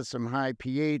just has some high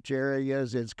pH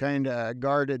areas. It's kind of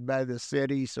guarded by the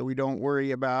city, so we don't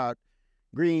worry about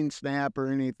green snap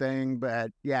or anything.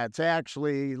 But yeah, it's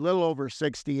actually a little over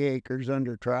 60 acres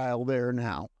under trial there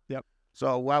now. Yep.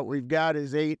 So what we've got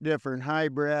is 8 different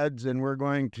hybrids, and we're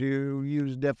going to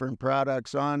use different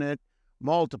products on it,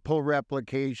 multiple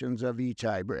replications of each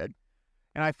hybrid.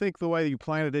 And I think the way you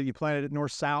planted it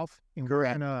north-south.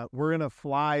 Correct. We're gonna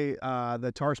fly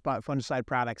the tar spot fungicide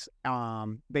products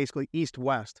basically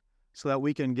east-west so that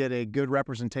we can get a good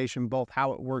representation, both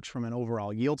how it works from an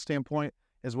overall yield standpoint,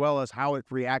 as well as how it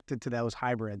reacted to those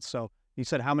hybrids. So you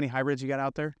said how many hybrids you got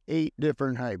out there? 8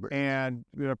 different hybrids. And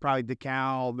probably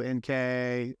DeKalb,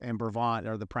 NK, and Brevant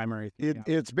are the primary.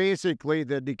 It's basically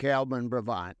the DeKalb and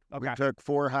Brevant. Okay. We took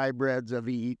 4 hybrids of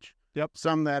each. Yep.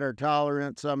 Some that are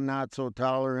tolerant, some not so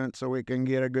tolerant, so we can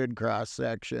get a good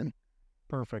cross-section.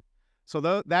 Perfect. So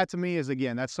that to me is,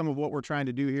 again, that's some of what we're trying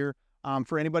to do here.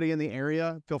 For anybody in the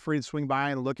area, feel free to swing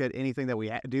by and look at anything that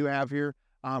we do have here.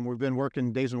 Dave's been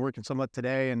working somewhat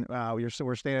today, and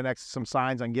we're standing next to some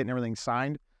signs on getting everything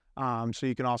signed. So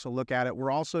you can also look at it.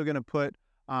 We're also going to put,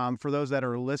 for those that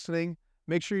are listening,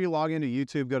 make sure you log into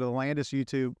YouTube, go to the Landis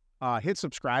YouTube, hit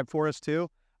subscribe for us too.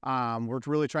 We're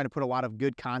really trying to put a lot of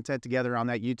good content together on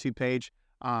that YouTube page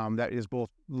that is both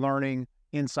learning,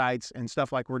 insights, and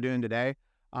stuff like we're doing today.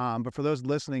 But for those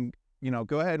listening,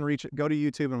 go ahead and go to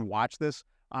YouTube and watch this.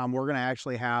 We're going to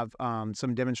actually have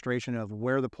some demonstration of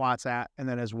where the plot's at, and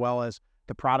then as well as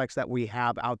the products that we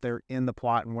have out there in the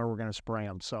plot and where we're going to spray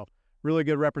them. So really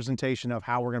good representation of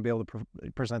how we're going to be able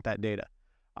to present that data.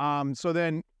 So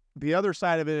then the other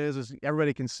side of it is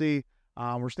everybody can see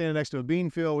we're standing next to a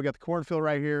bean field. We got the cornfield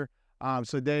right here.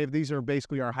 So Dave, these are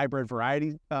basically our hybrid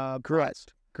variety.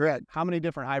 Correct. How many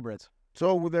different hybrids?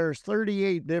 So there's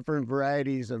 38 different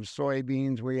varieties of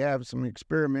soybeans. We have some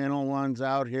experimental ones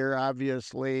out here.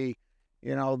 Obviously,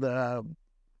 the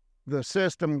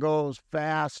system goes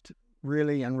fast,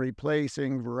 really, in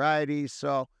replacing varieties.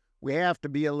 So we have to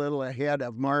be a little ahead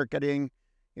of marketing.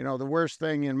 The worst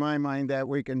thing in my mind that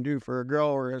we can do for a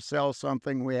grower is sell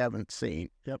something we haven't seen.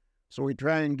 Yep. So we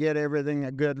try and get everything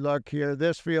a good look here.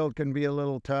 This field can be a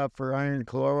little tough for iron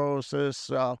chlorosis.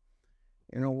 So,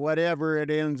 whatever it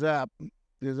ends up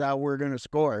is how we're going to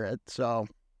score it. So,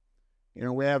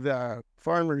 we have the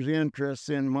farmer's interests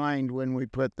in mind when we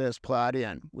put this plot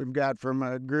in. We've got from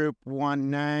a group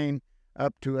 1.9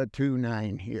 up to a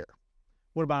 2.9 here.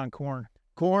 What about on corn?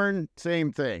 Corn,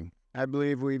 same thing. I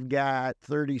believe we've got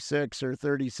 36 or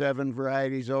 37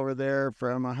 varieties over there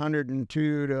from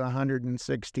 102 to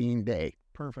 116 day.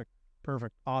 Perfect.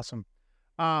 Awesome.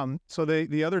 So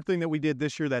the other thing that we did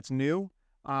this year that's new,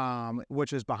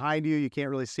 which is behind you can't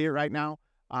really see it right now.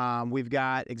 We've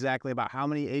got exactly about how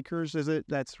many acres is it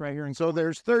that's right here? So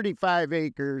there's 35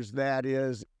 acres that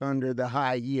is under the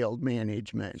high yield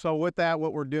management. So with that,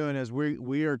 what we're doing is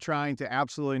we are trying to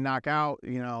absolutely knock out,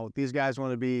 these guys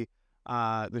want to be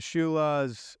the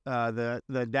Shulas,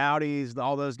 the Dowdies,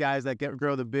 all those guys that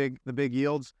grow the big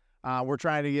yields. We're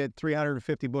trying to get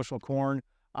 350 bushel corn.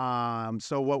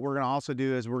 So what we're going to also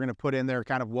do is we're going to put in there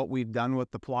kind of what we've done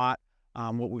with the plot,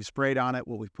 what we've sprayed on it,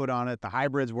 what we've put on it, the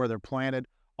hybrids, where they're planted,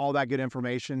 all that good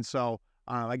information. So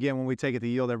again, when we take it to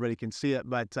yield, everybody can see it.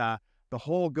 But the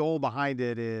whole goal behind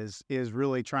it is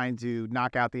really trying to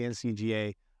knock out the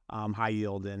NCGA high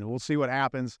yield, and we'll see what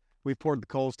happens. We've poured the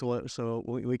coals to it, so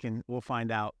we'll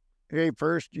find out. Hey,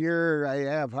 first year I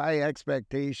have high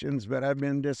expectations, but I've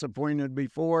been disappointed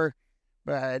before.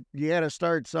 But you got to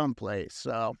start someplace.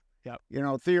 So, yep.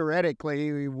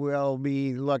 Theoretically, we will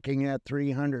be looking at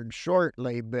 300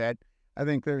 shortly, but I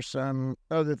think there's some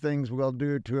other things we'll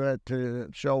do to it to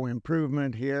show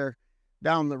improvement here.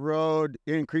 Down the road,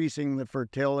 increasing the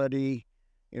fertility.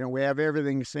 We have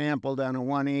everything sampled on a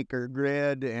 1 acre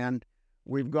grid, and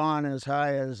we've gone as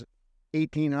high as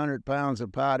 1,800 pounds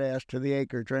of potash to the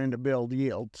acre trying to build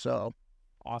yield. So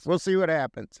awesome. We'll see what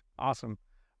happens. Awesome.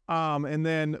 And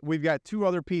then we've got 2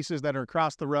 other pieces that are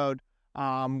across the road.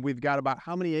 We've got about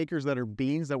how many acres that are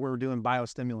beans that we're doing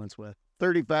biostimulants with?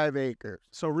 35 acres.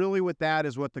 So really with that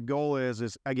is what the goal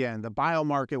is again, the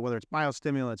biomarket, whether it's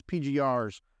biostimulants,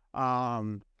 PGRs,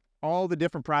 all the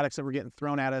different products that were getting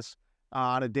thrown at us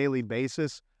on a daily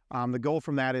basis. The goal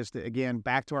from that is to, again,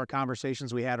 back to our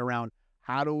conversations we had around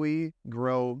how do we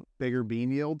grow bigger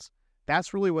bean yields.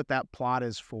 That's really what that plot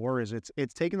is for. Is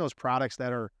it's taking those products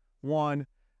that are, one,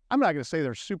 I'm not going to say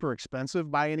they're super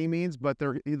expensive by any means, but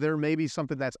there may be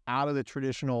something that's out of the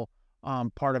traditional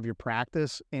part of your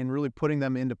practice, and really putting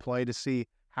them into play to see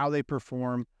how they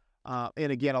perform.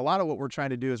 And again, a lot of what we're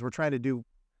trying to do is we're trying to do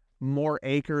more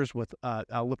acres with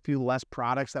a few less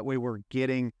products. That way we're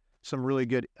getting some really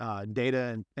good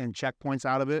data and checkpoints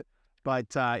out of it.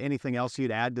 But anything else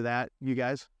you'd add to that, you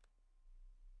guys?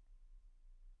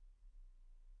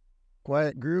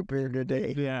 Quiet group here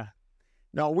today. Yeah.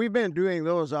 No, we've been doing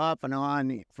those off and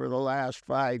on for the last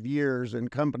 5 years,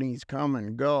 and companies come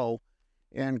and go.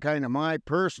 And kind of my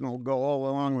personal goal,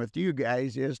 along with you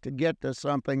guys, is to get to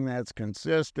something that's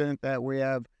consistent, that we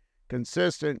have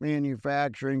consistent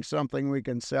manufacturing, something we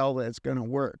can sell that's going to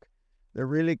work. They're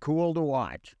really cool to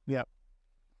watch. Yep.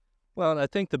 Well, I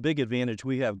think the big advantage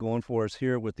we have going for us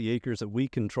here with the acres that we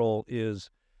control is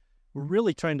we're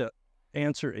really trying to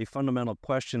answer a fundamental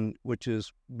question, which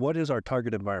is, what is our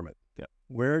target environment? Yep.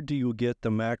 Where do you get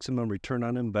the maximum return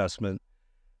on investment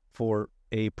for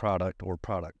a product or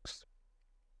products?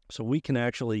 So we can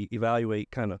actually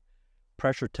evaluate, kind of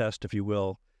pressure test, if you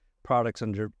will, products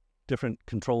under different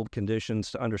controlled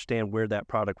conditions to understand where that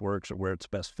product works or where its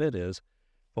best fit is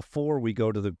before we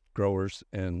go to the growers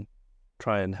and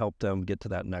try and help them get to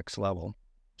that next level.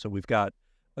 So we've got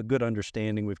a good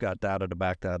understanding. We've got data to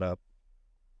back that up.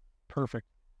 Perfect.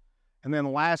 And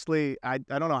then lastly, I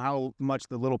don't know how much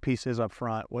the little piece is up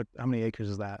front. How many acres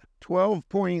is that?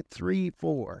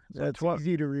 12.34. That's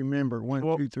easy to remember. 1,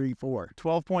 2, 3, 4.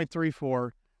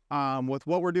 12.34. With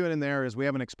what we're doing in there is we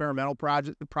have an experimental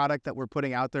product that we're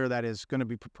putting out there that is going to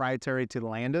be proprietary to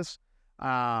Landis.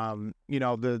 The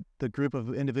group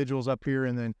of individuals up here,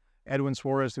 and then Edwin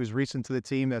Suarez, who's recent to the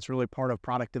team, that's really part of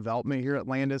product development here at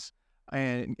Landis,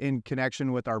 and in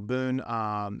connection with our Boone,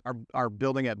 our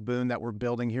building at Boone that we're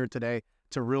building here today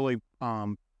to really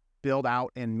build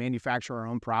out and manufacture our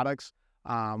own products.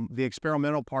 The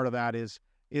experimental part of that is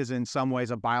in some ways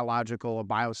a biological, a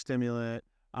biostimulant,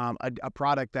 a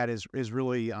product that is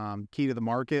really key to the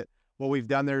market. What we've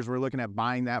done there is we're looking at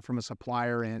buying that from a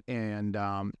supplier and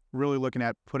really looking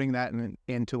at putting that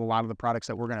into a lot of the products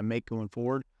that we're going to make going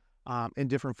forward in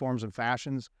different forms and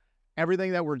fashions.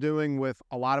 Everything that we're doing with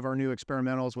a lot of our new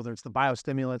experimentals, whether it's the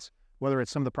biostimulants, whether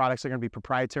it's some of the products that are going to be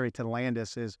proprietary to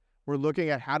Landis, is we're looking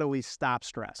at how do we stop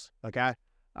stress, okay?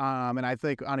 And I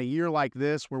think on a year like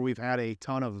this where we've had a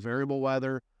ton of variable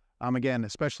weather, again,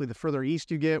 especially the further east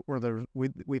you get where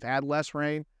we've had less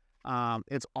rain,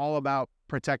 it's all about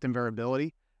protecting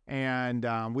variability. And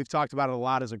we've talked about it a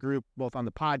lot as a group, both on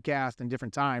the podcast and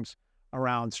different times,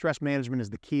 around stress management is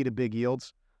the key to big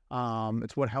yields.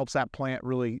 It's what helps that plant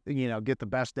really, get the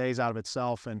best days out of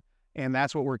itself. And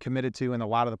that's what we're committed to in a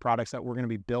lot of the products that we're going to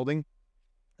be building.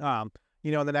 In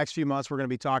the next few months, we're going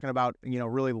to be talking about,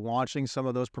 really launching some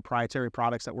of those proprietary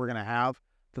products that we're going to have,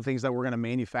 the things that we're going to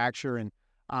manufacture. And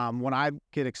when I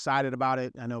get excited about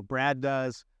it, I know Brad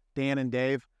does, Dan and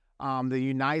Dave.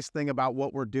 The nice thing about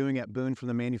what we're doing at Boone from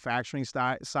the manufacturing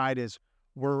side is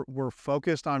we're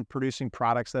focused on producing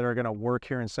products that are going to work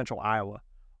here in central Iowa,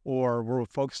 or we're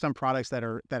focused on products that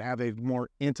have a more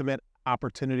intimate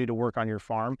opportunity to work on your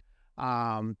farm,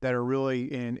 that are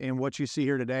really in what you see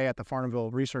here today at the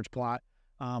Farnhamville research plot.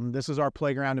 This is our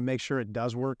playground to make sure it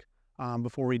does work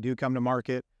before we do come to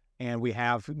market, and we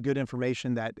have good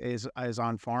information that is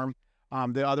on farm.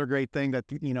 The other great thing that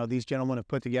these gentlemen have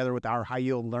put together with our high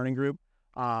yield learning group,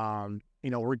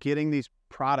 we're getting these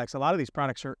products. A lot of these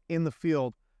products are in the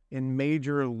field in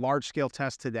major large scale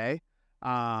tests today.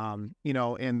 And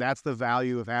that's the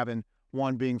value of having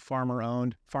one being farmer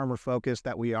owned, farmer focused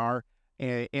that we are,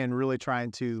 and really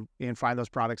trying to find those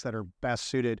products that are best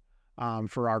suited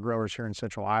for our growers here in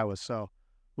central Iowa. So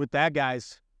with that,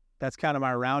 guys, that's kind of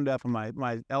my roundup and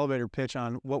my elevator pitch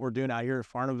on what we're doing out here at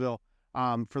Farnhamville.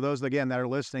 For those, again, that are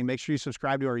listening, make sure you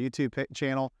subscribe to our YouTube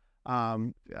channel.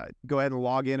 Go ahead and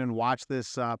log in and watch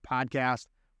this podcast.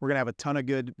 We're going to have a ton of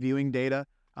good viewing data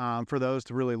for those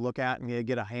to really look at and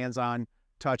get a hands-on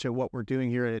touch of what we're doing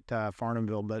here at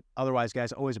Farnhamville. But otherwise,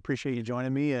 guys, always appreciate you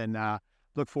joining me, and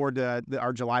look forward to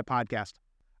our July podcast.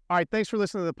 All right, thanks for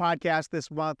listening to the podcast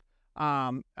this month.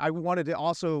 I wanted to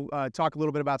also talk a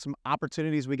little bit about some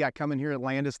opportunities we got coming here at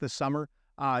Landis this summer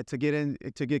to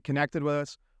get connected with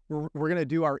us. We're going to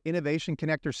do our Innovation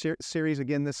Connector series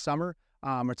again this summer.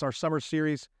 It's our summer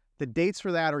series. The dates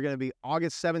for that are going to be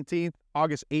August 17th,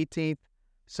 August 18th,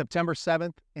 September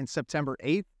 7th, and September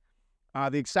 8th.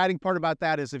 The exciting part about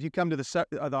that is if you come to the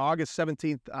August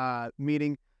 17th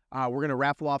meeting, we're going to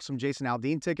raffle off some Jason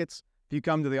Aldean tickets. If you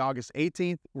come to the August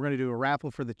 18th, we're going to do a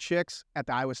raffle for the Chicks at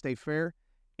the Iowa State Fair.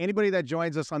 Anybody that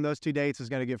joins us on those 2 dates is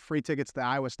going to give free tickets to the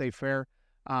Iowa State Fair.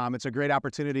 It's a great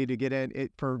opportunity to get in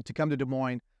to come to Des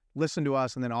Moines, listen to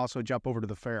us, and then also jump over to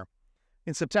the fair.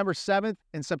 In September 7th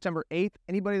and September 8th,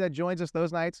 anybody that joins us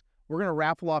those nights, we're going to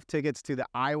raffle off tickets to the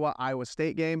Iowa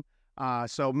State game.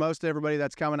 So most everybody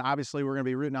that's coming, obviously, we're going to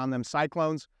be rooting on them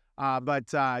Cyclones,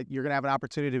 but you're going to have an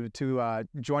opportunity to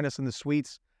join us in the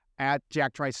suites at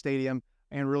Jack Trice Stadium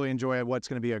and really enjoy what's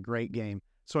going to be a great game.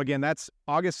 So again, that's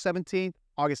August 17th,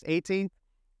 August 18th.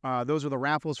 Those are the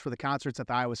raffles for the concerts at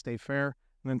the Iowa State Fair.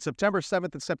 And then September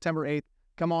 7th and September 8th,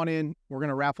 come on in. We're going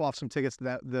to raffle off some tickets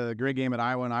to the great game at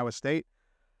Iowa and Iowa State.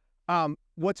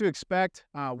 What to expect?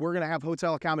 We're going to have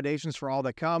hotel accommodations for all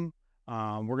that come.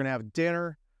 We're going to have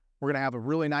dinner. We're going to have a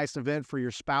really nice event for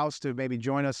your spouse to maybe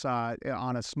join us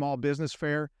on a small business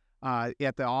fair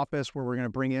at the office, where we're going to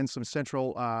bring in some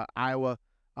central Iowa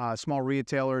small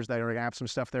retailers that are going to have some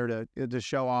stuff there to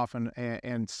show off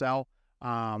and sell.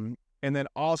 And then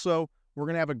also, we're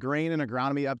going to have a grain and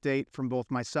agronomy update from both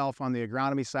myself on the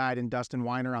agronomy side and Dustin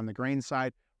Weiner on the grain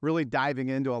side, really diving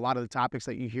into a lot of the topics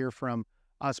that you hear from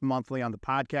us monthly on the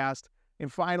podcast. And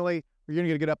finally, we're going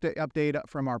to get a good update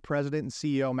from our president and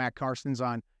CEO, Matt Carstens,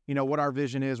 on what our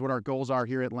vision is, what our goals are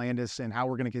here at Landis, and how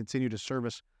we're going to continue to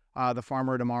service the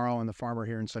farmer tomorrow and the farmer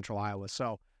here in Central Iowa.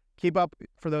 So keep up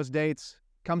for those dates.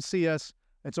 Come see us.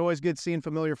 It's always good seeing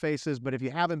familiar faces, but if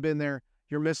you haven't been there,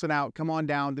 you're missing out. Come on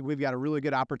down. We've got a really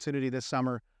good opportunity this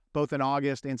summer, both in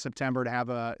August and September, to have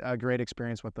a great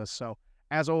experience with us. So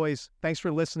as always, thanks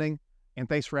for listening, and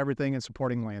thanks for everything and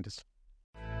supporting Landis.